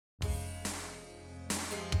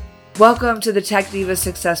Welcome to the Tech Diva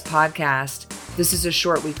Success Podcast. This is a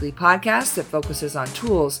short weekly podcast that focuses on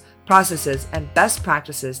tools, processes, and best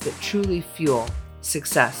practices that truly fuel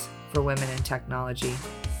success for women in technology.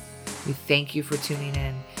 We thank you for tuning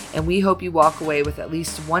in, and we hope you walk away with at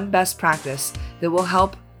least one best practice that will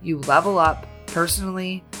help you level up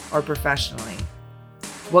personally or professionally.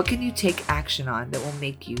 What can you take action on that will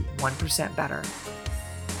make you 1% better?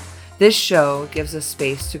 This show gives us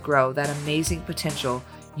space to grow that amazing potential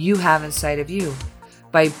you have inside of you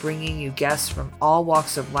by bringing you guests from all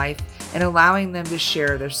walks of life and allowing them to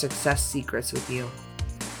share their success secrets with you.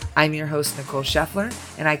 I'm your host, Nicole Scheffler,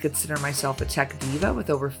 and I consider myself a tech diva with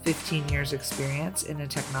over 15 years experience in a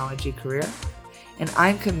technology career. And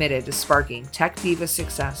I'm committed to sparking tech diva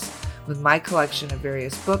success with my collection of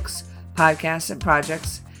various books, podcasts, and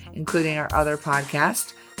projects, including our other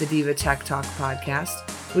podcast, the Diva Tech Talk podcast,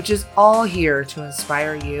 which is all here to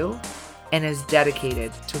inspire you and is dedicated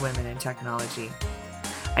to women in technology.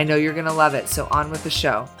 I know you're going to love it, so on with the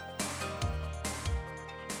show.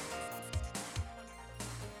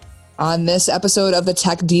 On this episode of the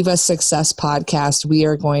Tech Diva Success Podcast, we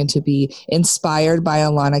are going to be inspired by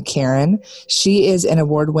Alana Karen. She is an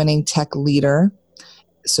award-winning tech leader,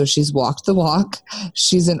 so she's walked the walk.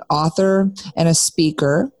 She's an author and a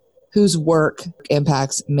speaker whose work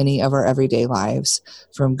impacts many of our everyday lives,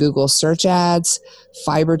 from Google search ads,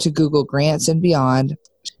 fiber to Google grants, and beyond.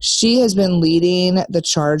 She has been leading the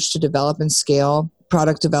charge to develop and scale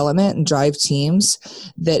product development and drive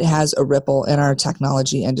teams that has a ripple in our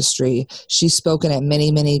technology industry. She's spoken at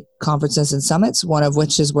many conferences and summits, one of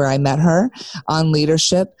which is where I met her, on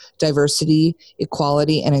leadership, diversity,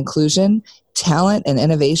 equality, and inclusion, talent and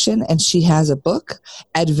innovation. And she has a book,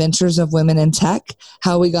 Adventures of Women in Tech,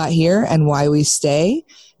 How We Got Here and Why We Stay,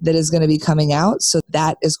 that is going to be coming out. So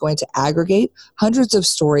that is going to aggregate hundreds of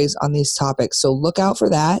stories on these topics. So look out for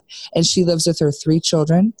that. And she lives with her 3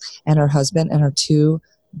 children and her husband and her 2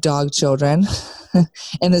 dog children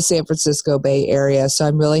in the San Francisco Bay Area. So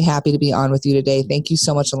I'm really happy to be on with you today. Thank you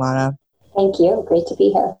so much, Alana. Thank you. Great to be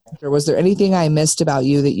here. Was there anything I missed about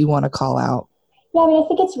you that you want to call out? Yeah, I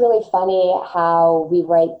think it's really funny how we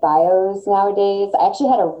write bios nowadays. I actually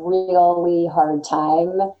had a really hard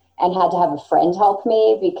time and had to have a friend help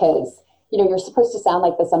me because, you're supposed to sound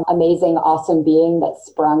like this amazing, awesome being that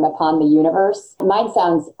sprung upon the universe. Mine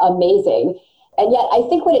sounds amazing. And yet I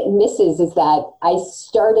think what it misses is that I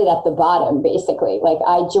started at the bottom, basically. Like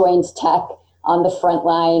I joined tech on the front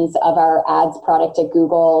lines of our ads product at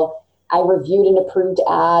Google. I reviewed and approved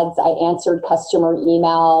ads. I answered customer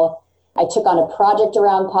email. I took on a project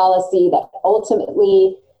around policy that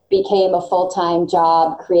ultimately became a full-time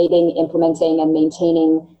job, creating, implementing, and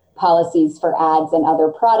maintaining policies for ads and other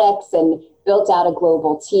products, and built out a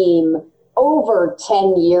global team over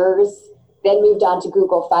 10 years, then moved on to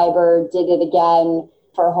Google Fiber, did it again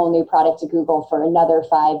for a whole new product at Google for another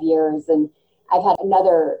 5 years. And I've had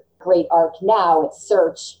another great arc now at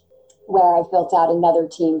Search, where I've built out another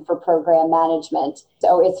team for program management.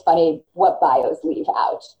 So it's funny what bios leave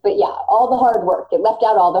out. But yeah, all the hard work. It left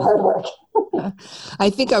out all the hard work. I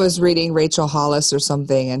think I was reading Rachel Hollis or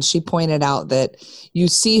something, and she pointed out that you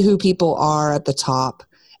see who people are at the top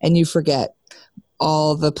and you forget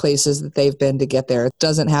all the places that they've been to get there. It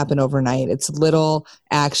doesn't happen overnight. It's little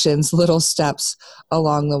actions, little steps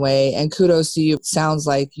along the way. And kudos to you. It sounds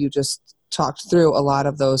like you just talked through a lot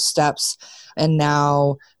of those steps. And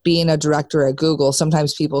now being a director at Google,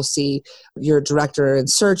 sometimes people see you're a director in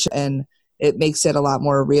search, and it makes it a lot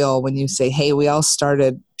more real when you say, hey, we all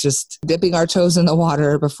started just dipping our toes in the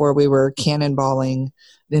water before we were cannonballing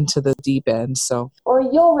into the deep end. Or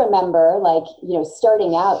you'll remember,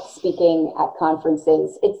 starting out speaking at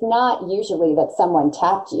conferences, it's not usually that someone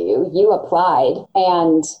tapped you. You applied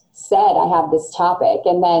and said, I have this topic.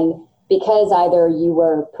 And then because either you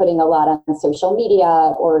were putting a lot on social media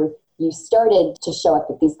or you started to show up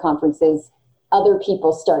at these conferences, other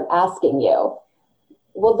people start asking you.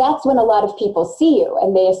 Well, that's when a lot of people see you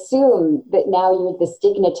and they assume that now you're this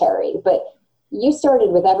dignitary, but you started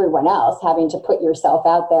with everyone else having to put yourself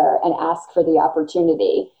out there and ask for the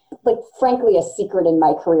opportunity. Frankly, a secret in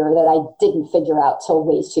my career that I didn't figure out till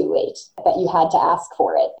way too late, that you had to ask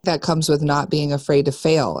for it. That comes with not being afraid to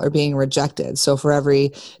fail or being rejected. So for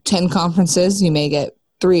every 10 conferences, you may get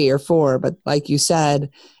 3 or 4, but like you said,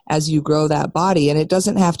 as you grow that body, and it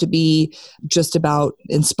doesn't have to be just about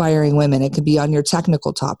inspiring women. It could be on your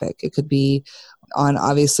technical topic. It could be on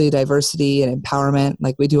obviously diversity and empowerment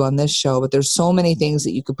like we do on this show, but there's so many things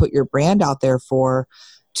that you could put your brand out there for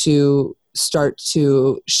to start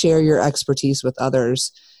to share your expertise with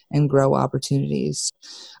others and grow opportunities.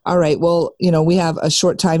 All right. Well, we have a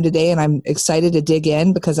short time today, and I'm excited to dig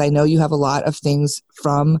in because I know you have a lot of things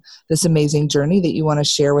from this amazing journey that you want to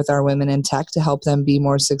share with our women in tech to help them be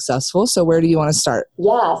more successful. So where do you want to start?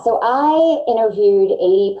 Yeah. So I interviewed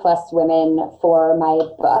 80 plus women for my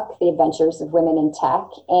book, The Adventures of Women in Tech.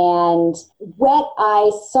 And what I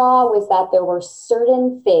saw was that there were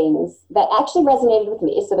certain things that actually resonated with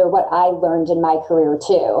me. So they're what I learned in my career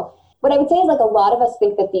too. What I would say is, like, a lot of us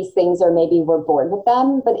think that these things are maybe we're born with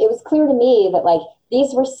them, but it was clear to me that, like, these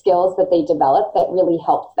were skills that they developed that really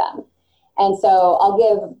helped them. And so I'll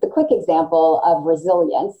give the quick example of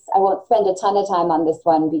resilience. I won't spend a ton of time on this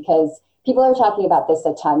one because people are talking about this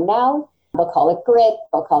a ton now. They'll call it grit,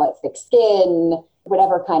 they'll call it thick skin,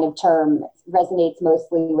 whatever kind of term resonates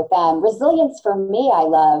mostly with them. Resilience for me, I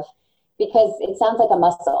love because it sounds like a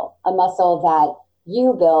muscle that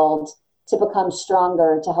you build to become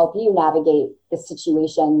stronger, to help you navigate the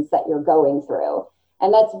situations that you're going through.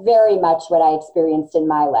 And that's very much what I experienced in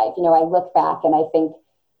my life. I look back and I think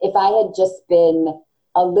if I had just been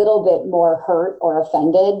a little bit more hurt or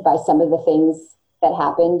offended by some of the things that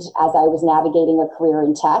happened as I was navigating a career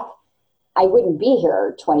in tech, I wouldn't be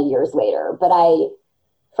here 20 years later. But I,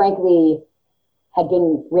 frankly, had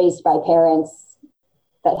been raised by parents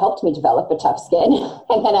that helped me develop a tough skin.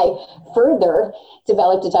 And then I further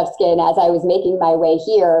developed a tough skin as I was making my way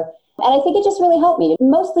here. And I think it just really helped me,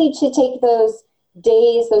 mostly to take those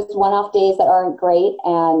days, those one-off days that aren't great,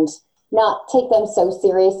 and not take them so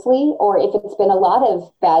seriously. Or if it's been a lot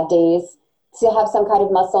of bad days, to have some kind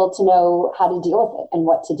of muscle to know how to deal with it and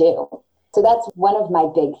what to do. So that's one of my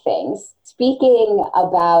big things. Speaking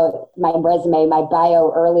about my resume, my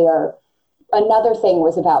bio earlier, another thing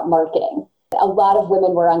was about marketing. A lot of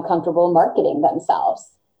women were uncomfortable marketing themselves.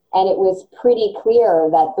 And it was pretty clear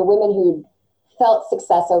that the women who'd felt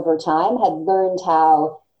success over time had learned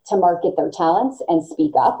how to market their talents and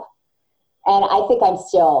speak up. And I think I'm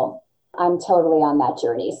totally on that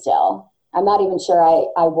journey still. I'm not even sure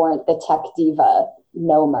I warrant the tech diva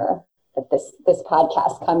nomer that this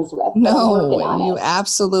podcast comes with. No, you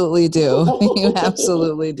absolutely do. You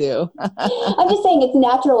absolutely do. I'm just saying it's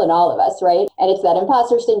natural in all of us, right? And it's that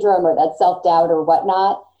imposter syndrome or that self-doubt or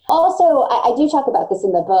whatnot. Also, I do talk about this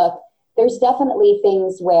in the book. There's definitely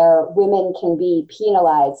things where women can be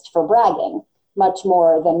penalized for bragging much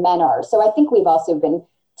more than men are. So I think we've also been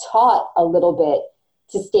taught a little bit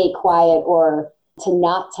to stay quiet or to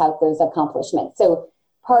not tout those accomplishments. So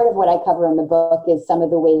part of what I cover in the book is some of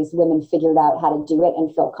the ways women figured out how to do it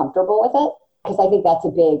and feel comfortable with it, because I think that's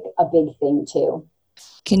a big thing too.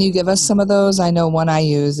 Can you give us some of those? I know one I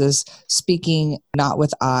use is speaking not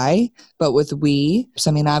with I, but with we.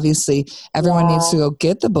 So, I mean, obviously, everyone needs to go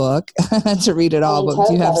get the book to read it all. But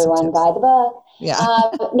do you have everyone some tips? Buy the book. Yeah.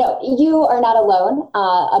 No, you are not alone.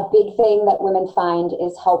 A big thing that women find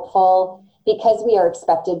is helpful because we are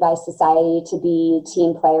expected by society to be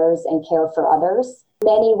team players and care for others.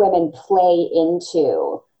 Many women play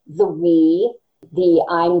into the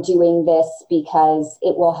I'm doing this because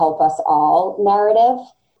it will help us all narrative.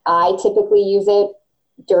 I typically use it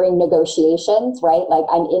during negotiations, right? Like,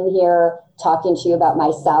 I'm in here talking to you about my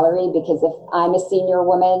salary because if I'm a senior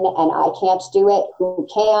woman and I can't do it, who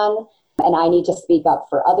can? And I need to speak up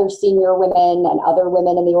for other senior women and other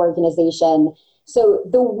women in the organization. So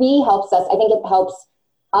the we helps us. I think it helps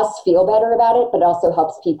us feel better about it, but it also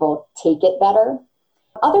helps people take it better.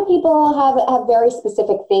 Other people have very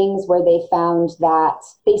specific things where they found that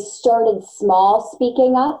they started small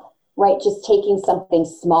speaking up, right? Just taking something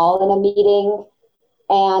small in a meeting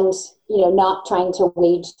and, not trying to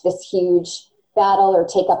wage this huge battle or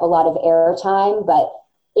take up a lot of airtime, but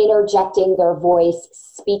interjecting their voice,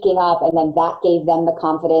 speaking up, and then that gave them the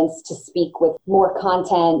confidence to speak with more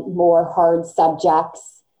content, more hard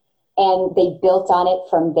subjects. And they built on it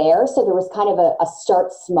from there. So there was kind of a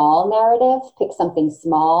start small narrative, pick something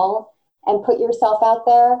small and put yourself out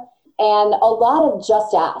there. And a lot of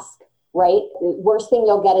just ask, right? The worst thing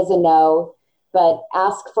you'll get is a no, but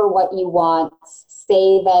ask for what you want.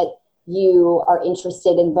 Say that you are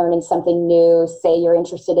interested in learning something new. Say you're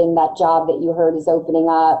interested in that job that you heard is opening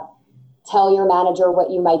up. Tell your manager what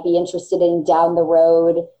you might be interested in down the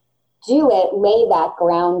road. Do it, lay that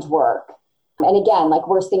groundwork. And again, like,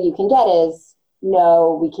 worst thing you can get is,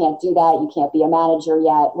 no, we can't do that. You can't be a manager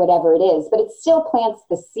yet, whatever it is. But it still plants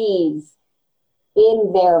the seeds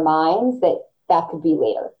in their minds that could be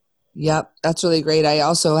later. Yep, that's really great. I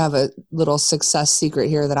also have a little success secret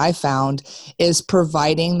here that I found is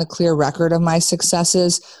providing the clear record of my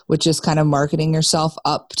successes, which is kind of marketing yourself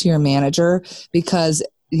up to your manager, because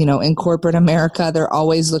in corporate America, they're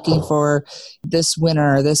always looking for this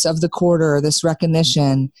winner, this of the quarter, this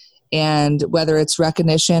recognition. And whether it's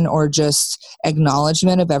recognition or just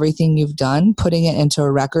acknowledgement of everything you've done, putting it into a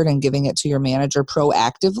record and giving it to your manager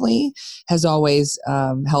proactively has always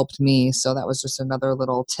helped me. So that was just another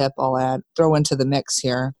little tip I'll throw into the mix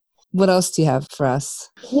here. What else do you have for us?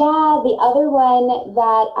 Yeah, the other one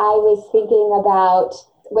that I was thinking about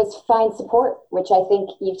was find support, which I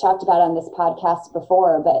think you've talked about on this podcast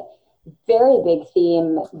before, but very big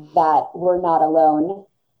theme that we're not alone.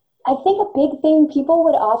 I think a big thing, people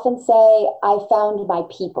would often say, I found my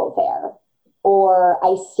people there, or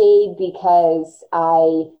I stayed because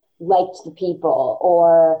I liked the people,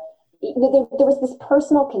 or there was this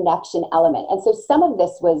personal connection element. And so some of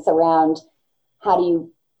this was around how do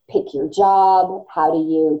you pick your job? How do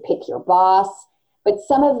you pick your boss? But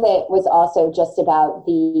some of it was also just about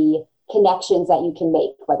the connections that you can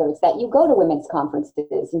make, whether it's that you go to women's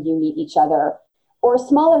conferences and you meet each other, or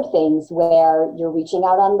smaller things where you're reaching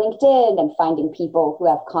out on LinkedIn and finding people who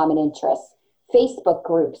have common interests, Facebook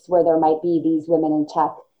groups where there might be these women in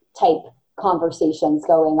tech type conversations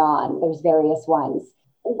going on. There's various ones.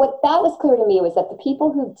 What that was clear to me was that the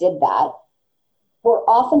people who did that were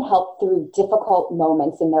often helped through difficult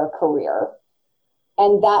moments in their career.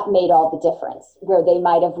 And that made all the difference, where they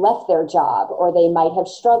might have left their job, or they might have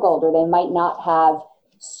struggled, or they might not have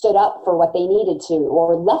stood up for what they needed to,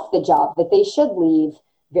 or left the job that they should leave,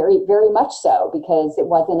 very, very much so, because it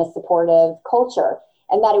wasn't a supportive culture,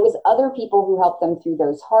 and that it was other people who helped them through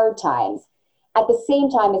those hard times, at the same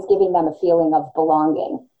time as giving them a feeling of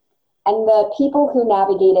belonging. And the people who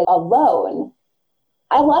navigated alone,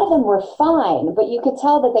 a lot of them were fine, but you could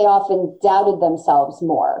tell that they often doubted themselves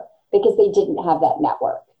more because they didn't have that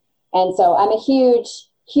network. And so I'm a huge,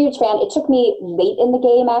 huge fan. It took me late in the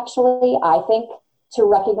game, actually, I think, to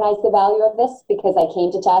recognize the value of this, because I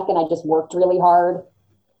came to tech and I just worked really hard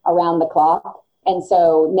around the clock. And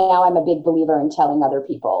so now I'm a big believer in telling other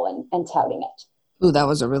people and touting it. Ooh, that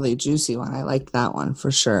was a really juicy one. I like that one for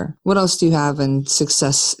sure. What else do you have in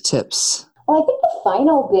success tips? Well, I think the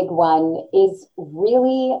final big one is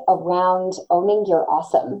really around owning your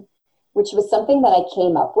awesome, which was something that I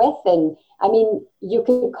came up with. And I mean, you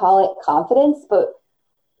could call it confidence, but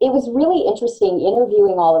it was really interesting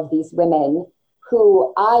interviewing all of these women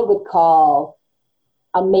who I would call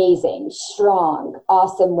amazing, strong,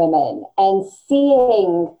 awesome women, and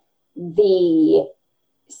seeing the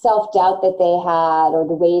self-doubt that they had, or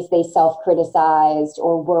the ways they self-criticized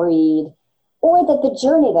or worried, or that the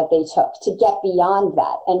journey that they took to get beyond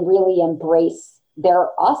that and really embrace their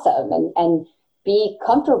awesome and be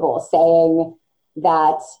comfortable saying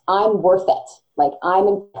that I'm worth it. Like, I'm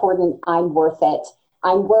important, I'm worth it.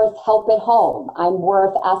 I'm worth help at home. I'm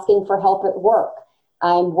worth asking for help at work.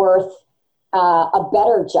 I'm worth a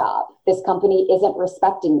better job. This company isn't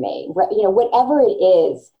respecting me. Whatever it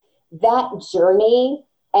is, that journey.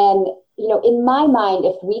 And, in my mind,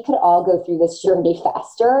 if we could all go through this journey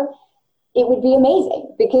faster, it would be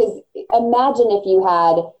amazing. Because imagine if you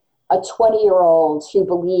had a 20-year-old who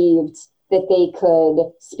believed that they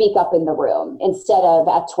could speak up in the room instead of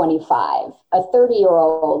at 25, a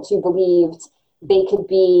 30-year-old who believed they could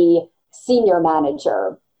be senior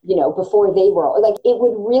manager, before they were, like, it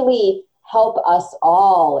would really help us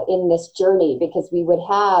all in this journey, because we would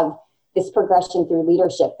have this progression through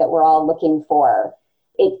leadership that we're all looking for.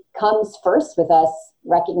 It comes first with us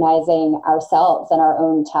recognizing ourselves and our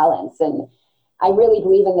own talents. And I really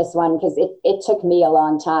believe in this one because it took me a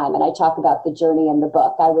long time. And I talk about the journey in the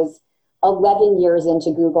book. I was 11 years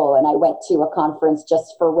into Google and I went to a conference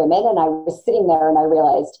just for women, and I was sitting there and I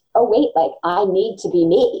realized, oh wait, like, I need to be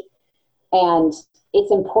me. And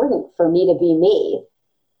it's important for me to be me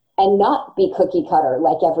and not be cookie cutter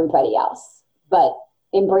like everybody else, but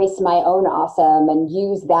embrace my own awesome and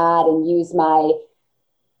use that and use my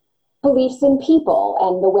beliefs in people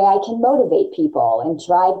and the way I can motivate people and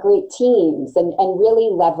drive great teams and really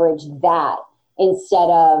leverage that instead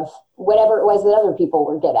of whatever it was that other people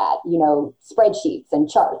were good at, spreadsheets and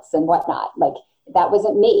charts and whatnot. Like, that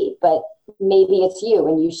wasn't me, but maybe it's you,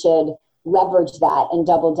 and you should leverage that and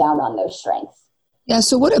double down on those strengths. Yeah.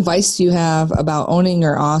 So what advice do you have about owning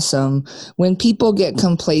your awesome when people get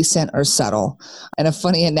complacent or settle? And a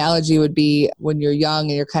funny analogy would be when you're young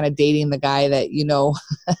and you're kind of dating the guy that,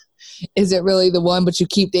 isn't really the one, but you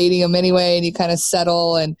keep dating him anyway, and you kind of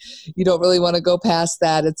settle and you don't really want to go past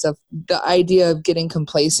that. It's the idea of getting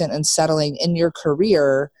complacent and settling in your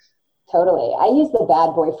career. Totally. I use the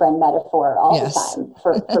bad boyfriend metaphor all the time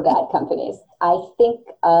for bad companies. I think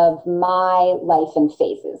of my life in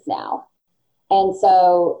phases now. And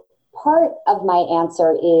so part of my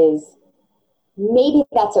answer is maybe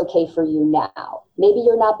that's okay for you now. Maybe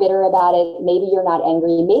you're not bitter about it. Maybe you're not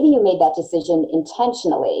angry. Maybe you made that decision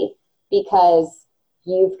intentionally because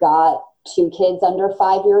you've got 2 kids under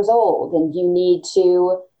 5 years old and you need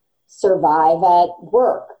to survive at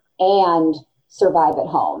work and survive at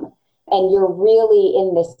home. And you're really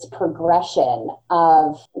in this progression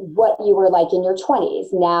of what you were like in your 20s.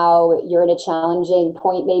 Now you're at a challenging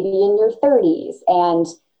point, maybe in your 30s, and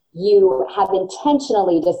you have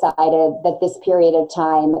intentionally decided that this period of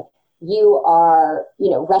time you are,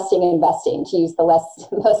 resting and investing, to use the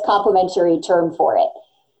most complimentary term for it.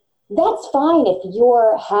 That's fine if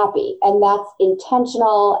you're happy and that's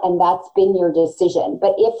intentional and that's been your decision.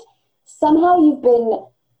 But if somehow you've been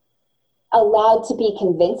allowed to be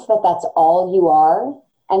convinced that that's all you are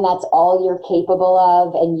and that's all you're capable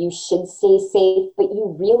of and you should stay safe, but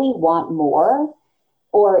you really want more,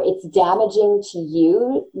 or it's damaging to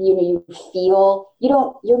you, you feel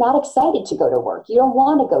you're not excited to go to work. You don't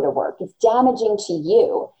want to go to work. It's damaging to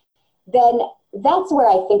you. Then that's where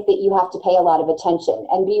I think that you have to pay a lot of attention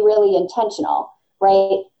and be really intentional,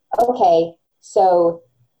 right? Okay, so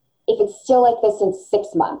if it's still like this in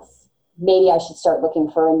 6 months, maybe I should start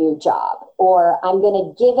looking for a new job, or I'm going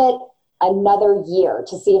to give it another year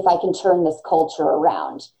to see if I can turn this culture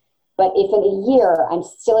around. But if in a year I'm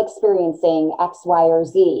still experiencing X, Y, or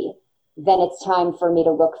Z, then it's time for me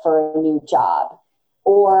to look for a new job.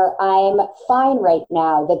 Or I'm fine right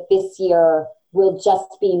now that this year will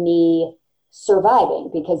just be me surviving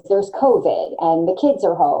because there's COVID and the kids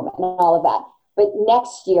are home and all of that. But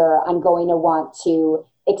next year I'm going to want to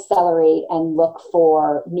accelerate and look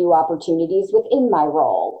for new opportunities within my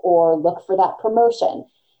role or look for that promotion.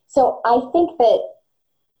 So I think that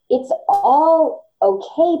it's all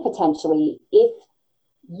okay potentially if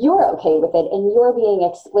you're okay with it and you're being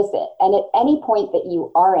explicit. And at any point that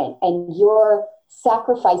you aren't and you're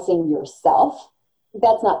sacrificing yourself,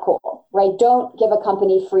 that's not cool, right? Don't give a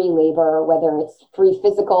company free labor, whether it's free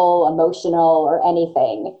physical, emotional, or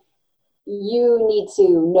anything. You need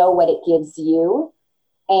to know what it gives you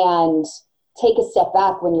and take a step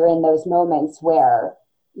back when you're in those moments where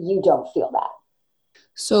you don't feel that.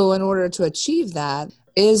 So in order to achieve that,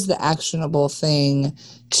 is the actionable thing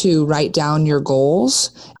to write down your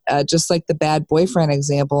goals? Just like the bad boyfriend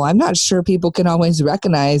example, I'm not sure people can always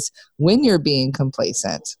recognize when you're being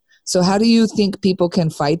complacent. So how do you think people can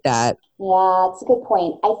fight that? Yeah, it's a good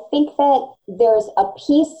point. I think that there's a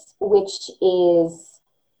piece which is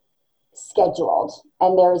scheduled,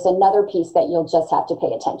 and there's another piece that you'll just have to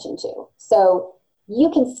pay attention to. So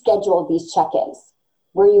you can schedule these check-ins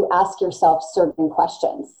where you ask yourself certain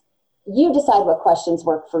questions. You decide what questions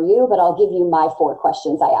work for you, but I'll give you my 4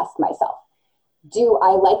 questions I ask myself. Do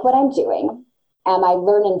I like what I'm doing? Am I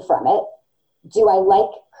learning from it? Do I like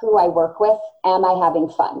who I work with? Am I having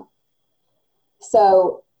fun?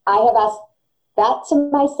 So I have asked that to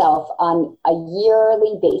myself on a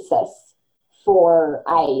yearly basis for,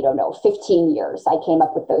 15 years. I came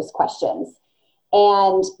up with those questions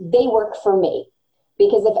and they work for me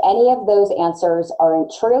because if any of those answers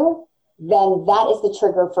aren't true, then that is the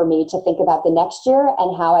trigger for me to think about the next year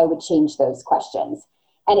and how I would change those questions.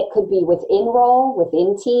 And it could be within role,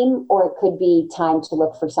 within team, or it could be time to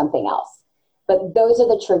look for something else. But those are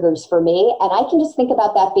the triggers for me. And I can just think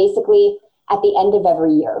about that basically at the end of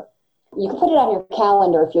every year. You can put it on your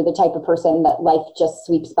calendar if you're the type of person that life just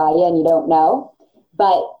sweeps by you and you don't know.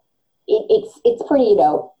 But it's pretty,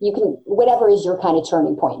 you can, whatever is your kind of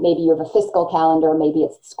turning point. Maybe you have a fiscal calendar, maybe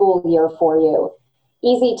it's school year for you.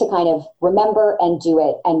 Easy to kind of remember and do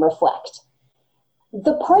it and reflect.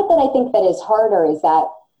 The part that I think that is harder is that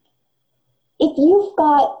if you've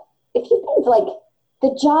been like,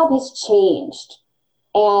 the job has changed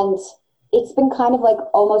and it's been kind of like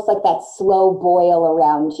almost like that slow boil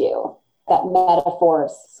around you, that metaphor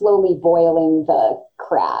of slowly boiling the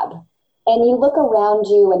crab. And you look around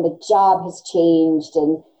you and the job has changed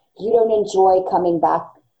and you don't enjoy coming back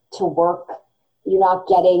to work. You're not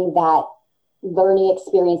getting that learning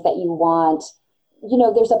experience that you want.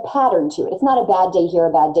 There's a pattern to it. It's not a bad day here,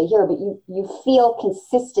 but you feel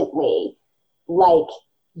consistently like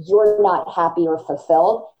you're not happy or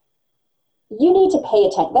fulfilled. You need to pay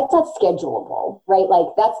attention. That's not schedulable, right?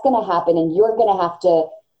 Like that's going to happen and you're going to have to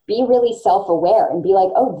be really self-aware and be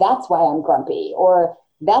like, oh, that's why I'm grumpy, or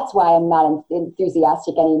that's why I'm not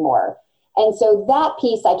enthusiastic anymore. And so that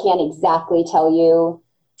piece, I can't exactly tell you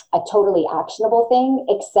a totally actionable thing,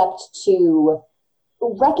 except to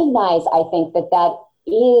recognize, I think, that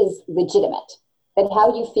is legitimate, that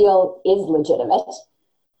how you feel is legitimate,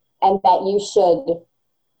 and that you should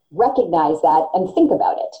recognize that and think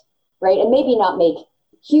about it, right? And maybe not make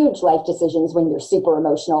huge life decisions when you're super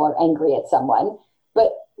emotional or angry at someone,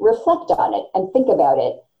 but reflect on it and think about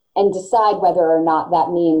it and decide whether or not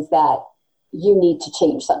that means that you need to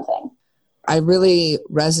change something. I really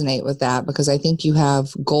resonate with that because I think you have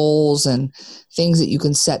goals and things that you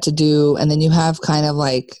can set to do. And then you have kind of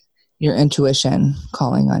like your intuition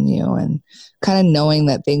calling on you and kind of knowing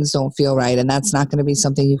that things don't feel right. And that's not going to be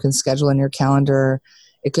something you can schedule in your calendar.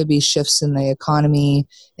 It could be shifts in the economy,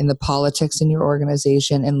 in the politics in your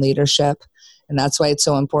organization, and leadership. And that's why it's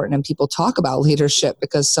so important. And people talk about leadership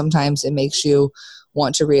because sometimes it makes you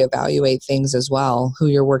want to reevaluate things as well, who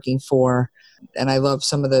you're working for. And I love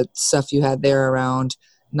some of the stuff you had there around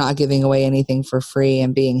not giving away anything for free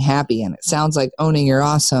and being happy. And it sounds like owning your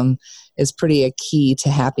awesome is pretty a key to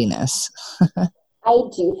happiness. I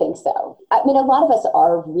do think so. I mean, a lot of us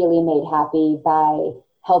are really made happy by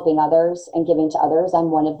helping others and giving to others.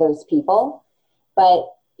 I'm one of those people. But,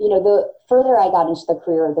 you know, the further I got into the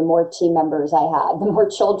career, the more team members I had, the more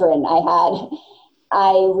children I had,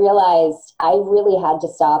 I realized I really had to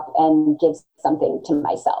stop and give something to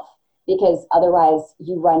myself, because otherwise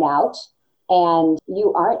you run out and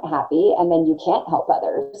you aren't happy and then you can't help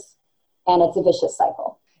others. And it's a vicious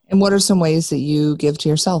cycle. And what are some ways that you give to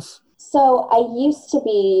yourself? So I used to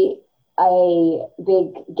be a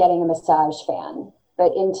big getting a massage fan,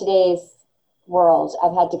 but in today's world,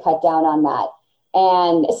 I've had to cut down on that.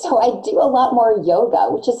 And so I do a lot more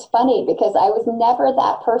yoga, which is funny because I was never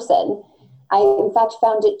that person. I, in fact,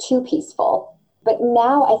 found it too peaceful. But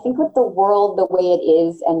now I think with the world the way it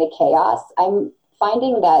is and the chaos, I'm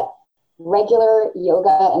finding that regular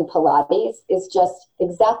yoga and Pilates is just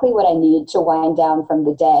exactly what I need to wind down from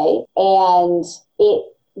the day. And it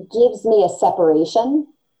gives me a separation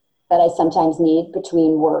that I sometimes need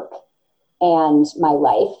between work and my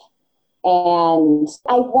life. And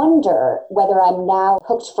I wonder whether I'm now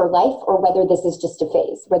hooked for life or whether this is just a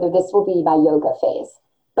phase, whether this will be my yoga phase.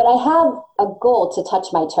 But I have a goal to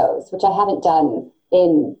touch my toes, which I haven't done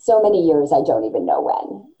in so many years, I don't even know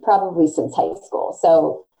when, probably since high school.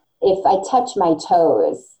 So if I touch my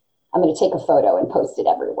toes, I'm going to take a photo and post it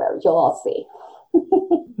everywhere. You'll all see.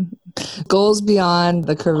 Goals beyond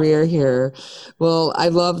the career here. Well, I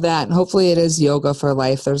love that. And hopefully it is yoga for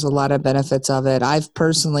life. There's a lot of benefits of it. I've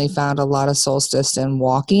personally found a lot of solstice in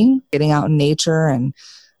walking, getting out in nature and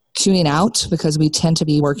tuning out, because we tend to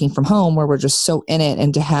be working from home where we're just so in it,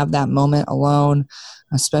 and to have that moment alone,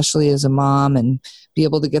 especially as a mom, and be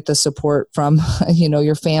able to get the support from,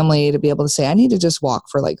 your family to be able to say, I need to just walk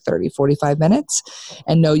for like 30, 45 minutes,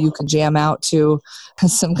 and know you can jam out to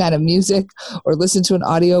some kind of music or listen to an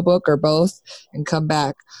audiobook or both and come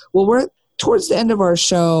back. Well, we're towards the end of our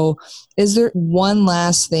show. Is there one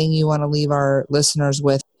last thing you want to leave our listeners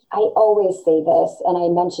with? I always say this, and I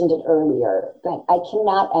mentioned it earlier, but I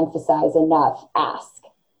cannot emphasize enough, ask.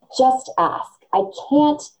 Just ask. I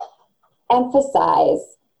can't emphasize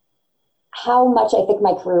how much I think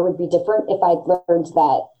my career would be different if I'd learned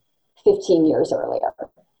that 15 years earlier.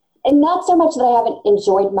 And not so much that I haven't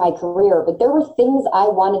enjoyed my career, but there were things I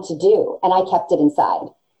wanted to do, and I kept it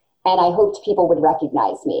inside. And I hoped people would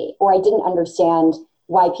recognize me, or I didn't understand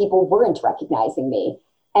why people weren't recognizing me.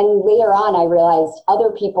 And later on, I realized other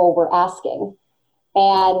people were asking.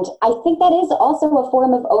 And I think that is also a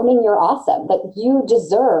form of owning your awesome, that you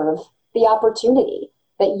deserve the opportunity,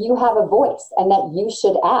 that you have a voice, and that you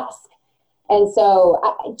should ask. And so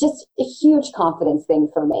just a huge confidence thing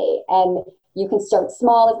for me. And you can start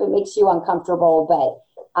small if it makes you uncomfortable, but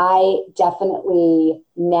I definitely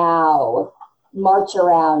now march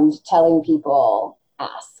around telling people,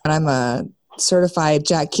 ask. And I'm a certified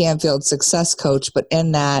Jack Canfield success coach, but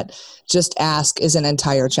in that, just ask is an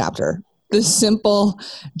entire chapter. The simple,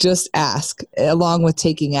 just ask, along with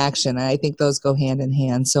taking action. And I think those go hand in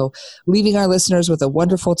hand. So leaving our listeners with a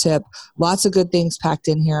wonderful tip, lots of good things packed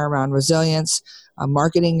in here around resilience,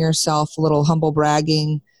 marketing yourself, a little humble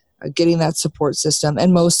bragging, getting that support system,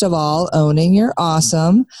 and most of all, owning your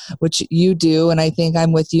awesome, which you do. And I think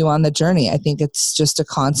I'm with you on the journey. I think it's just a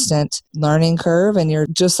constant learning curve, and you're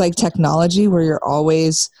just like technology where you're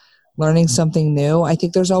always learning something new. I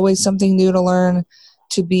think there's always something new to learn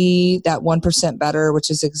to be that 1% better,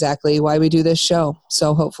 which is exactly why we do this show.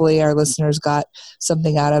 So hopefully our listeners got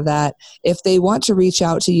something out of that. If they want to reach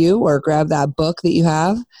out to you or grab that book that you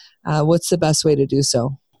have, what's the best way to do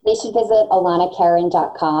so? They should visit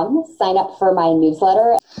alanakaren.com, sign up for my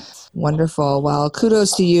newsletter. Wonderful. Well,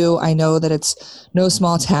 kudos to you. I know that it's no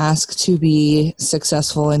small task to be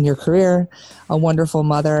successful in your career, a wonderful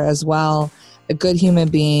mother as well, a good human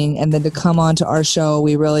being, and then to come on to our show,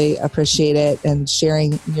 we really appreciate it, and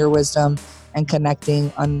sharing your wisdom and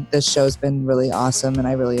connecting on this show has been really awesome, and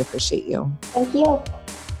I really appreciate you. Thank you.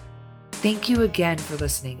 Thank you again for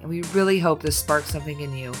listening, and we really hope this sparks something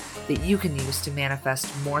in you that you can use to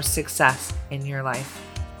manifest more success in your life.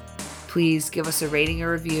 Please give us a rating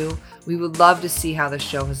or review. We would love to see how this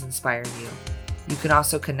show has inspired you. You can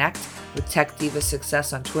also connect with Tech Diva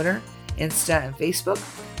Success on Twitter, Insta, and Facebook.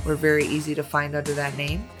 We're very easy to find under that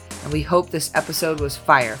name, and we hope this episode was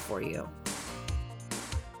fire for you.